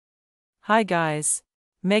Hi guys.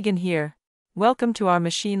 Megan here. Welcome to our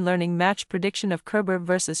machine learning match prediction of Kerber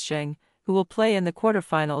versus Zheng, who will play in the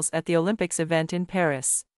quarterfinals at the Olympics event in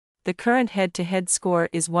Paris. The current head-to-head score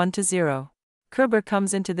is 1-0. Kerber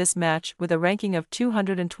comes into this match with a ranking of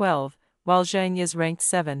 212, while Zheng is ranked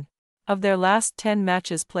 7. Of their last 10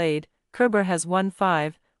 matches played, Kerber has won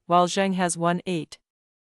 5, while Zheng has won 8.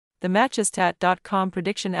 The H2H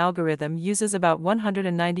prediction algorithm uses about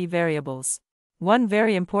 190 variables. One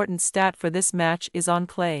very important stat for this match is on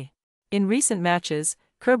clay. In recent matches,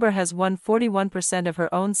 Kerber has won 41% of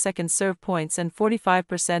her own second serve points and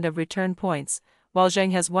 45% of return points, while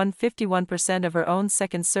Zheng has won 51% of her own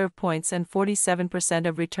second serve points and 47%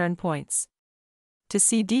 of return points. To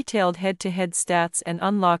see detailed head-to-head stats and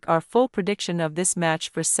unlock our full prediction of this match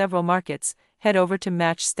for several markets, head over to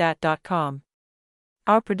matchstat.com.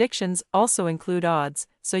 Our predictions also include odds,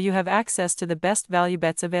 so you have access to the best value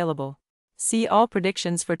bets available. See all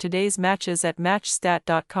predictions for today's matches at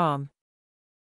matchstat.com.